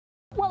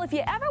Well, if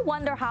you ever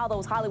wonder how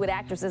those Hollywood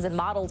actresses and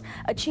models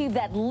achieve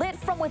that lit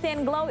from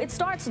within glow, it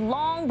starts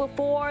long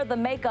before the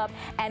makeup,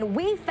 and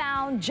we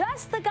found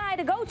just the guy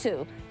to go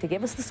to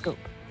give us the scoop.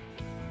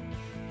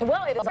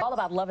 Well, it is all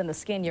about loving the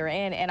skin you're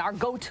in, and our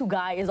go-to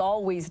guy is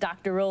always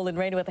Dr. Roland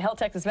Reyna with the Health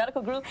Texas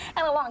Medical Group,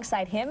 and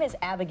alongside him is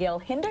Abigail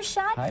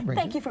Hendershot. Hi, Bridget.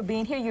 Thank you for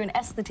being here. You're an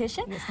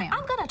esthetician. Yes, ma'am.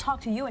 I'm going to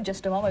talk to you in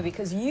just a moment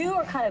because you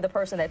are kind of the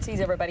person that sees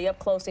everybody up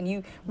close, and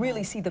you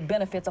really see the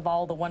benefits of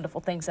all the wonderful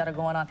things that are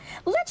going on.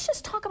 Let's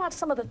just talk about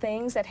some of the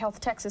things that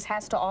Health Texas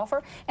has to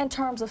offer in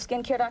terms of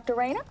skincare, Dr.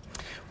 Reyna.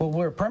 Well,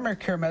 we're a primary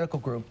care medical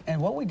group, and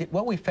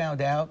what we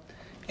found out,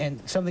 and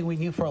something we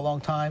knew for a long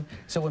time,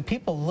 so when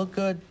people look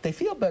good, they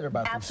feel better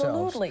about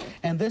themselves. Absolutely.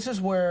 And this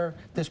is where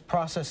this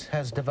process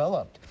has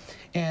developed.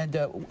 And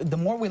the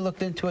more we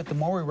looked into it, the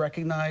more we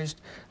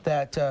recognized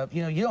that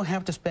you know, you don't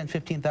have to spend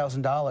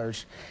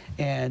 $15,000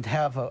 and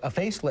have a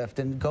facelift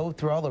and go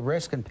through all the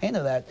risk and pain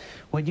of that,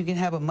 when you can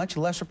have a much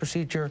lesser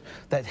procedure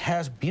that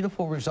has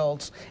beautiful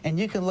results, and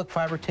you can look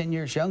 5 or 10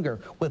 years younger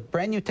with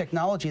brand new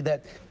technology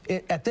that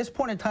at this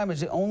point in time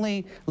is the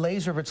only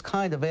laser of its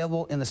kind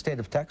available in the state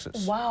of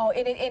Texas. Wow,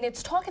 and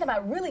it's talking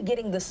about really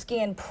getting the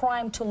skin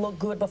primed to look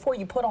good before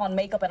you put on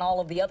makeup and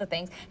all of the other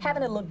things,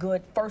 having it look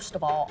good first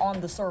of all on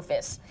the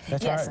surface.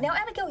 That's yes. right. Now,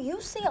 Abigail,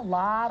 you see a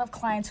lot of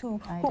clients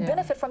who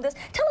benefit from this.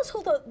 Tell us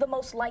who the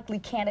most likely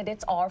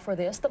candidates are for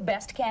this, the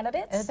best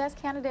candidates. The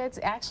best candidates,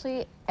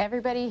 actually,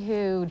 everybody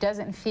who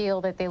doesn't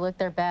feel that they look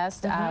their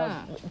best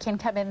can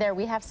come in there.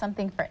 We have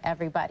something for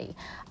everybody.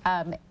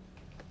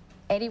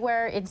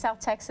 Anywhere in South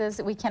Texas,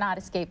 we cannot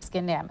escape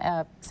skin damage,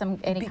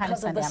 any kind of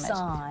sun damage. Because of the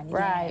sun,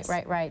 right, yes.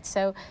 Right.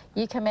 So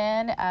you come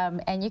in,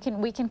 and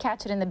we can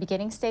catch it in the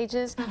beginning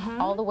stages,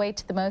 all the way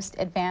to the most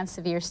advanced,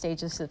 severe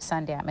stages of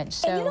sun damage.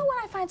 So, and you know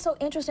what I find so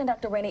interesting,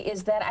 Dr. Reyna,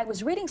 is that I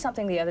was reading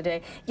something the other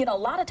day. You know, a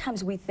lot of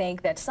times we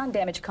think that sun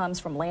damage comes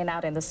from laying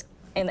out in the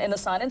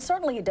sun, and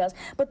certainly it does,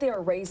 but there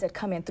are rays that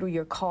come in through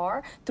your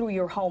car, through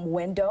your home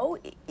window.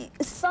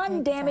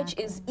 Sun damage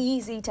is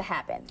easy to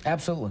happen.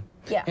 Absolutely.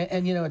 Yeah.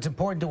 And you know, it's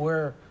important to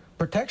wear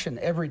protection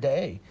every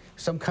day,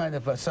 some kind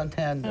of a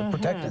suntan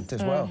protectant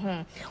as well.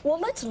 Well,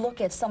 let's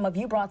look at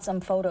you brought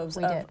some photos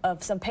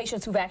of some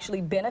patients who've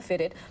actually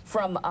benefited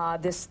from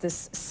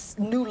this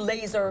new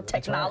laser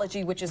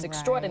technology, which is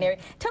extraordinary.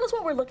 Tell us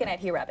what we're looking at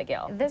here,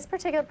 Abigail. This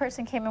particular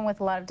person came in with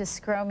a lot of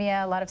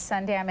dyschromia, a lot of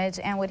sun damage,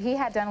 and what he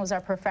had done was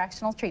our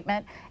perfractional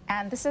treatment,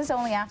 and this is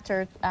only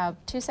after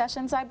 2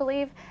 sessions, I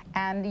believe,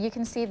 and you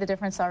can see the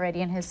difference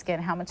already in his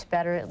skin, how much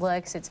better it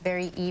looks. It's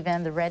very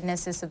even, the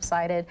redness is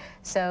subsided.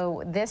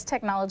 So this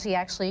technology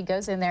actually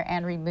goes in there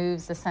and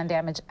removes the sun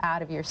damage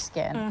out of your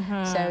skin.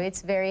 So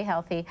it's very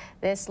healthy.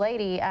 This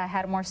lady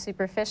had a more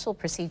superficial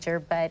procedure,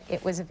 but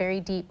it was a very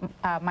deep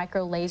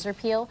micro laser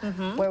peel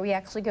where we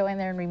actually go in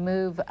there and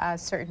remove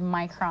certain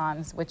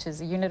microns, which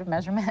is a unit of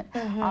measurement,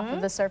 off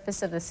of the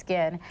surface of the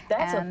skin.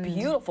 That's a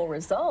beautiful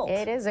result.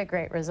 It is a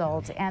great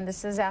result. And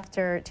this is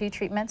after 2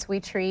 treatments. We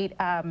treat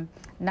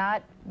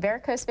not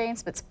varicose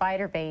veins, but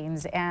spider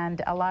veins.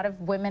 And a lot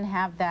of women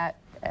have that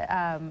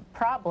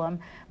problem,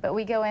 but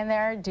we go in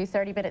there, do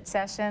 30-minute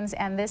sessions,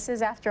 and this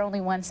is after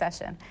only 1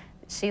 session.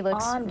 She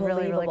looks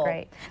really, really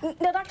great.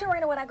 Now, Dr.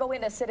 Reyna, when I go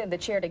in to sit in the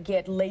chair to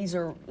get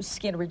laser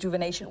skin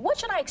rejuvenation, what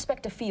should I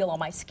expect to feel on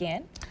my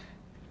skin?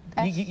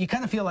 You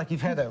kind of feel like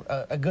you've had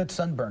a good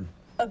sunburn.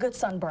 A good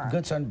sunburn.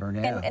 Good sunburn,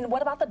 yeah. And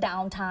what about the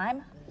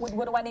downtime?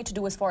 What do I need to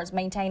do as far as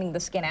maintaining the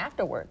skin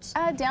afterwards?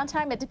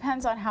 Downtime, it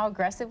depends on how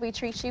aggressive we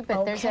treat you,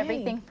 but there's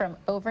everything from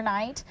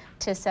overnight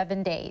to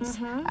 7 days.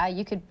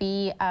 You can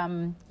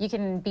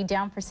be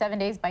down for 7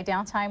 days. By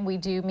downtime, we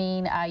do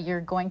mean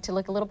you're going to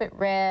look a little bit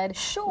red,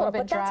 a little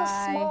bit dry. That's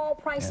a small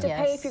price to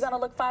pay if you're going to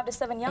look 5 to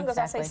 7 younger.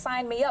 Exactly. I say,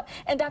 sign me up.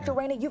 And Dr.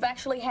 Reyna, you've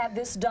actually had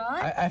this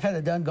done? I've had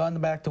it done, gone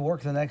back to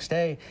work the next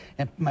day,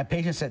 and my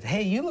patient said,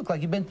 hey, you look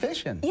like you've been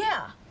fishing.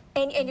 Yeah.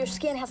 And your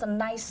skin has a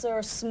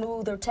nicer,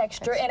 smoother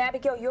texture. And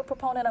Abigail, you're a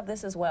proponent of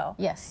this as well.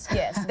 Yes.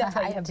 Yes, that's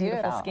why you have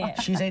beautiful skin.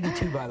 She's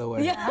 82, by the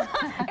way. Yeah,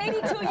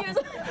 82 years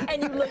old,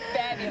 and you look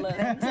fabulous.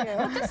 Thank you.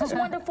 But this is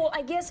wonderful,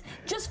 I guess,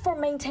 just for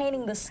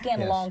maintaining the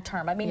skin long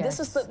term. I mean,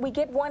 this is we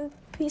get one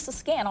piece of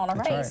skin on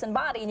our face and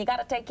body, and you got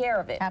to take care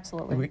of it.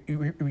 Absolutely.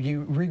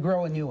 You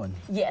regrow a new one.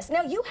 Yes.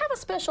 Now, you have a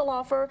special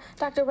offer,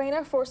 Dr.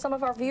 Reyna, for some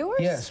of our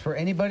viewers? Yes, for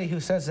anybody who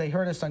says they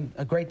heard us on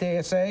A Great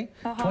Day SA,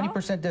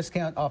 20%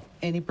 discount off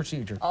any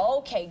procedure.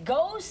 Okay,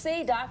 go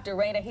see Dr.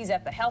 Reyna. He's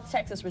at the Health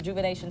Texas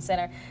Rejuvenation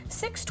Center,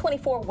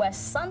 624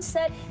 West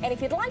Sunset. And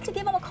if you'd like to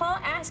give him a call,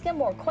 ask him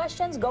more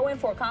questions, go in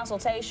for a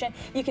consultation,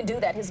 you can do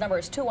that. His number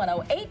is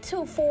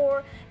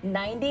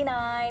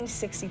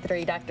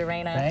 210-824-9963. Dr.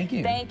 Reyna. Thank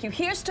you. Thank you.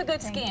 Here's to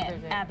good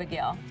skin.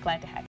 Abigail, glad to have you.